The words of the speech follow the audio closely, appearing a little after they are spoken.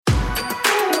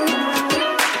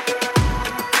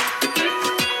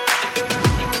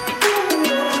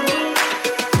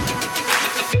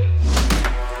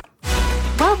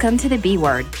Welcome to The B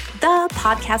Word, the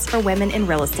podcast for women in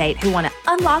real estate who want to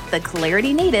unlock the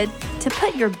clarity needed to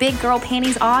put your big girl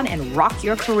panties on and rock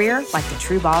your career like the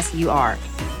true boss you are.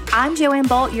 I'm Joanne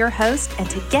Bolt, your host, and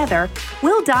together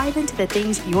we'll dive into the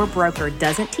things your broker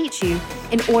doesn't teach you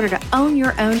in order to own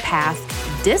your own path,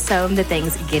 disown the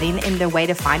things getting in the way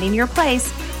to finding your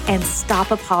place, and stop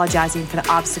apologizing for the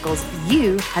obstacles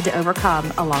you had to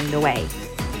overcome along the way.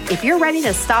 If you're ready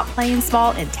to stop playing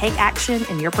small and take action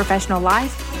in your professional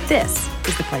life, this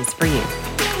is the place for you.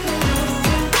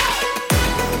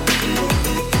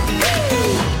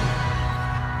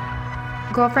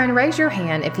 Girlfriend, raise your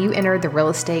hand if you entered the real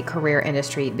estate career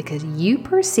industry because you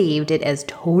perceived it as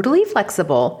totally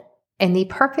flexible and the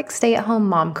perfect stay-at-home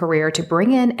mom career to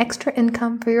bring in extra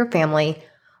income for your family,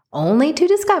 only to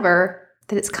discover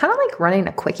that it's kind of like running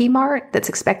a quickie mart that's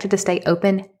expected to stay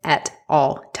open at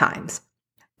all times.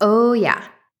 Oh yeah.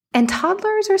 And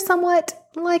toddlers are somewhat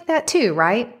like that too,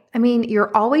 right? I mean,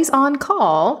 you're always on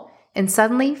call and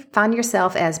suddenly find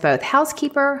yourself as both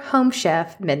housekeeper, home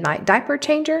chef, midnight diaper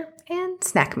changer, and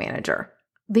snack manager.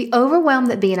 The overwhelm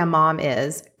that being a mom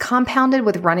is, compounded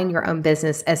with running your own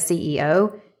business as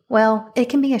CEO, well, it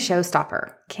can be a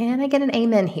showstopper. Can I get an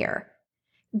amen here?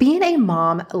 Being a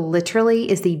mom literally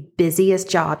is the busiest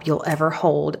job you'll ever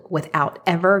hold without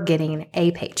ever getting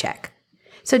a paycheck.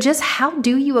 So just how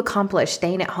do you accomplish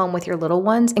staying at home with your little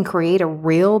ones and create a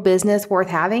real business worth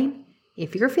having?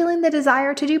 If you're feeling the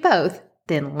desire to do both,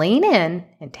 then lean in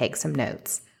and take some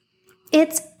notes.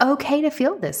 It's okay to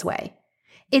feel this way.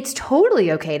 It's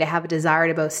totally okay to have a desire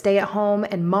to both stay at home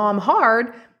and mom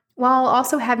hard while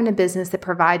also having a business that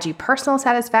provides you personal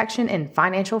satisfaction and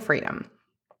financial freedom.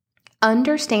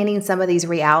 Understanding some of these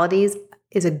realities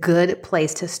is a good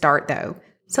place to start though.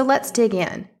 So let's dig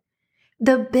in.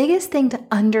 The biggest thing to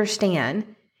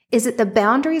understand is that the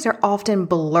boundaries are often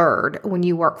blurred when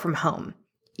you work from home.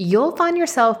 You'll find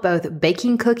yourself both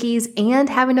baking cookies and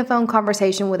having a phone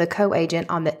conversation with a co-agent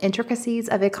on the intricacies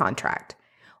of a contract.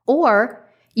 Or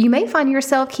you may find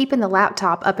yourself keeping the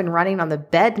laptop up and running on the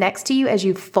bed next to you as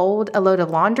you fold a load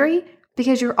of laundry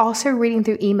because you're also reading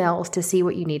through emails to see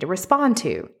what you need to respond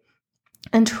to.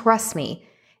 And trust me,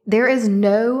 there is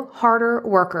no harder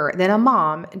worker than a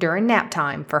mom during nap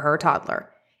time for her toddler.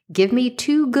 Give me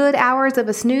 2 good hours of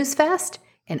a snooze fest,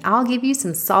 and I'll give you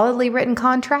some solidly written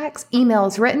contracts,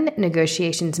 emails written,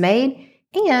 negotiations made,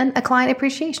 and a client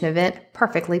appreciation event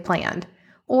perfectly planned.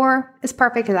 Or as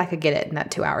perfect as I could get it in that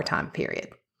 2-hour time period.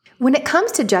 When it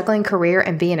comes to juggling career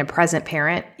and being a present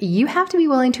parent, you have to be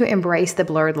willing to embrace the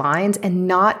blurred lines and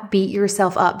not beat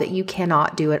yourself up that you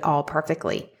cannot do it all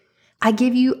perfectly. I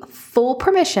give you full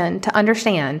permission to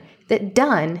understand that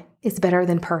done is better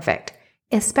than perfect,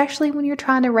 especially when you're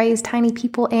trying to raise tiny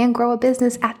people and grow a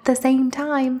business at the same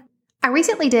time. I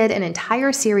recently did an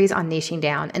entire series on niching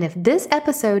down, and if this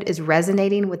episode is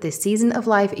resonating with the season of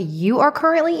life you are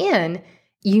currently in,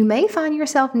 you may find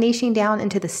yourself niching down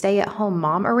into the stay-at-home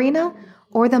mom arena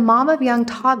or the mom of young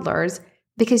toddlers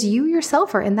because you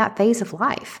yourself are in that phase of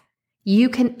life. You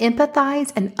can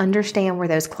empathize and understand where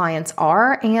those clients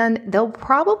are, and they'll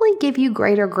probably give you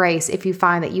greater grace if you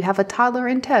find that you have a toddler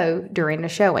in tow during a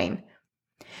showing.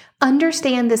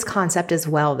 Understand this concept as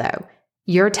well, though.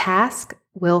 Your task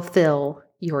will fill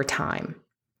your time.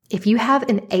 If you have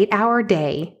an 8-hour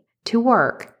day to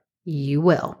work, you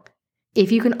will.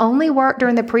 If you can only work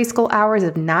during the preschool hours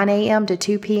of 9 a.m. to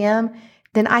 2 p.m.,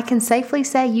 then I can safely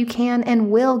say you can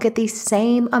and will get the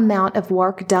same amount of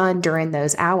work done during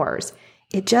those hours.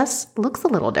 It just looks a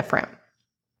little different.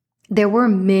 There were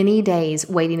many days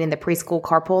waiting in the preschool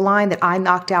carpool line that I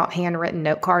knocked out handwritten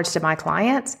note cards to my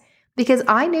clients because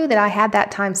I knew that I had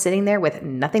that time sitting there with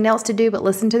nothing else to do but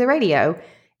listen to the radio.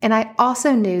 And I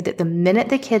also knew that the minute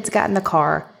the kids got in the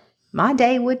car, my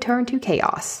day would turn to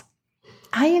chaos.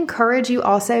 I encourage you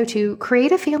also to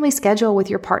create a family schedule with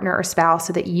your partner or spouse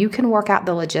so that you can work out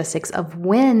the logistics of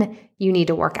when you need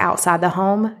to work outside the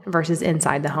home versus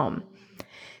inside the home.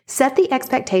 Set the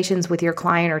expectations with your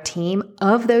client or team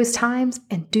of those times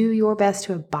and do your best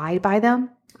to abide by them.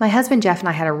 My husband Jeff and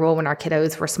I had a rule when our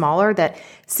kiddos were smaller that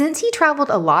since he traveled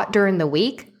a lot during the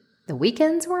week, the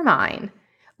weekends were mine.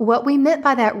 What we meant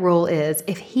by that rule is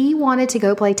if he wanted to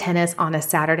go play tennis on a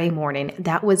Saturday morning,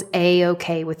 that was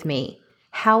a-okay with me.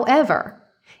 However,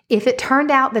 if it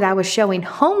turned out that I was showing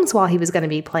homes while he was going to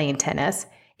be playing tennis,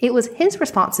 it was his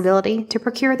responsibility to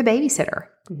procure the babysitter,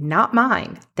 not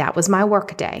mine. That was my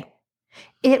work day.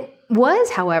 It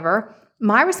was, however,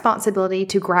 my responsibility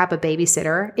to grab a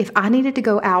babysitter if I needed to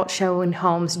go out showing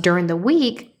homes during the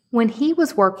week when he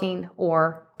was working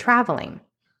or traveling.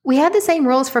 We had the same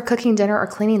rules for cooking dinner or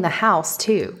cleaning the house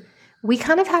too. We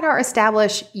kind of had our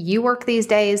established, you work these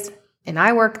days and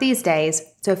I work these days.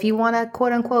 So if you want to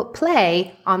quote unquote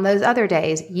play on those other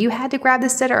days, you had to grab the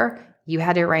sitter, you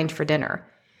had to arrange for dinner.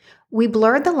 We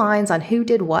blurred the lines on who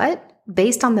did what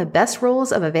based on the best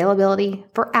rules of availability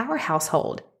for our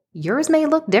household. Yours may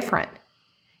look different.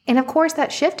 And of course,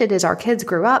 that shifted as our kids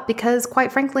grew up because,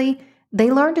 quite frankly, they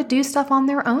learned to do stuff on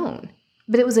their own.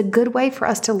 But it was a good way for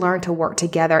us to learn to work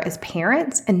together as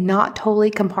parents and not totally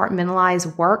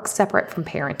compartmentalize work separate from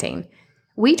parenting.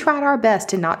 We tried our best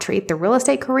to not treat the real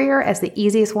estate career as the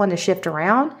easiest one to shift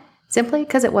around, simply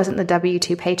because it wasn't the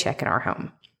W-2 paycheck in our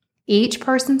home. Each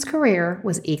person's career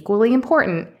was equally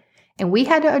important, and we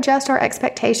had to adjust our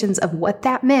expectations of what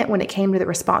that meant when it came to the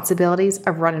responsibilities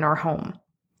of running our home.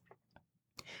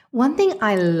 One thing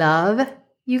I love,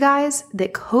 you guys,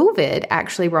 that COVID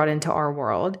actually brought into our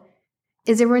world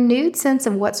is a renewed sense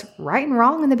of what's right and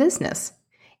wrong in the business.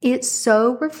 It's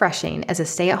so refreshing as a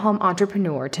stay-at-home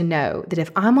entrepreneur to know that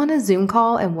if I'm on a Zoom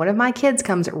call and one of my kids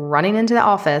comes running into the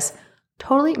office,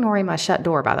 totally ignoring my shut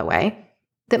door, by the way,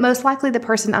 that most likely the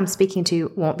person I'm speaking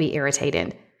to won't be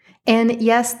irritated. And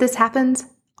yes, this happens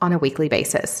on a weekly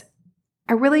basis.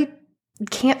 I really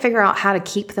can't figure out how to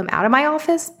keep them out of my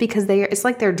office because it's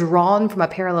like they're drawn from a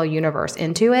parallel universe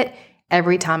into it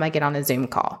every time I get on a Zoom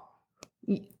call.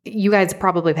 You guys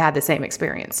probably have had the same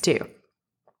experience too.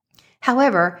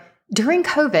 However, during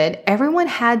COVID, everyone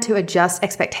had to adjust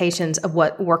expectations of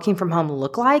what working from home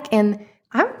looked like, and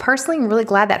I'm personally really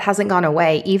glad that hasn't gone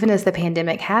away, even as the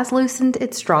pandemic has loosened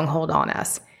its stronghold on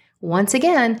us. Once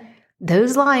again,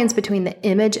 those lines between the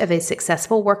image of a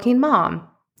successful working mom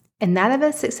and that of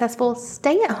a successful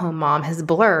stay-at-home mom has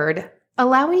blurred,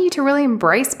 allowing you to really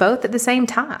embrace both at the same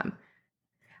time.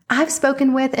 I've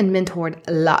spoken with and mentored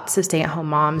lots of stay-at-home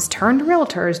moms turned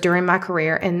realtors during my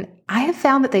career, and I have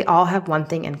found that they all have one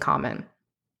thing in common.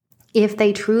 If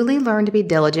they truly learn to be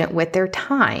diligent with their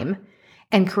time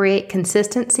and create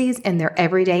consistencies in their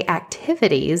everyday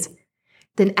activities,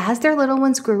 then as their little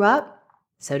ones grew up,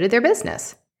 so did their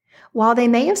business. While they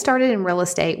may have started in real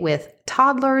estate with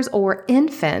toddlers or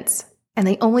infants, and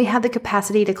they only had the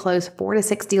capacity to close 4 to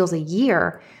 6 deals a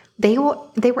year, they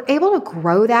were able to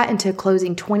grow that into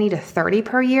closing 20 to 30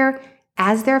 per year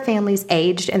as their families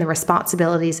aged and the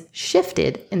responsibilities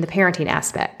shifted in the parenting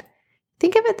aspect.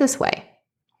 Think of it this way.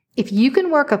 If you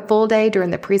can work a full day during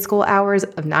the preschool hours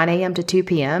of 9 a.m. to 2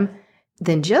 p.m.,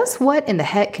 then just what in the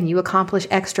heck can you accomplish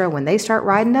extra when they start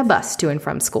riding a bus to and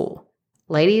from school?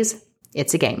 Ladies,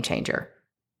 it's a game changer.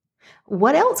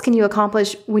 What else can you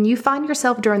accomplish when you find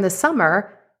yourself during the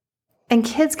summer and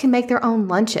kids can make their own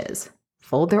lunches,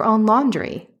 fold their own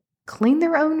laundry, clean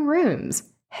their own rooms,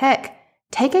 heck,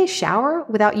 take a shower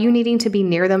without you needing to be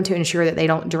near them to ensure that they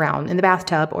don't drown in the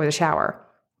bathtub or the shower?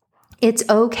 It's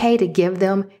okay to give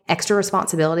them extra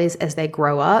responsibilities as they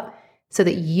grow up so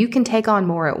that you can take on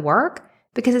more at work,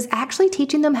 because it's actually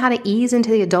teaching them how to ease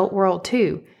into the adult world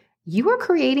too. You are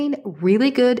creating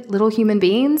really good little human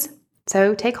beings,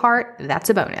 so take heart, that's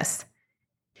a bonus.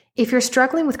 If you're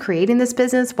struggling with creating this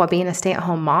business while being a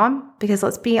stay-at-home mom, because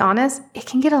let's be honest, it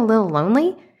can get a little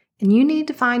lonely and you need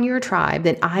to find your tribe,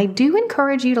 then I do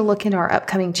encourage you to look into our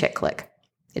upcoming Chick Click.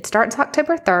 It starts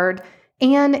October 3rd,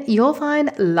 and you'll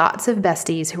find lots of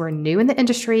besties who are new in the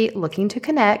industry looking to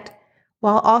connect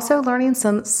while also learning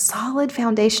some solid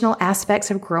foundational aspects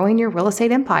of growing your real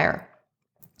estate empire.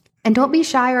 And don't be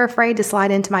shy or afraid to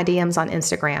slide into my DMs on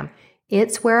Instagram.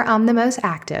 It's where I'm the most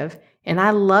active, and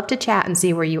I love to chat and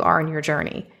see where you are in your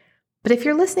journey. But if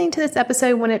you're listening to this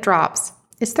episode when it drops,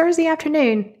 it's Thursday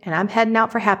afternoon, and I'm heading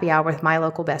out for happy hour with my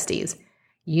local besties.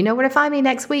 You know where to find me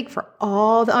next week for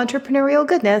all the entrepreneurial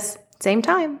goodness. Same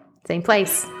time, same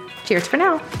place. Cheers for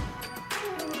now.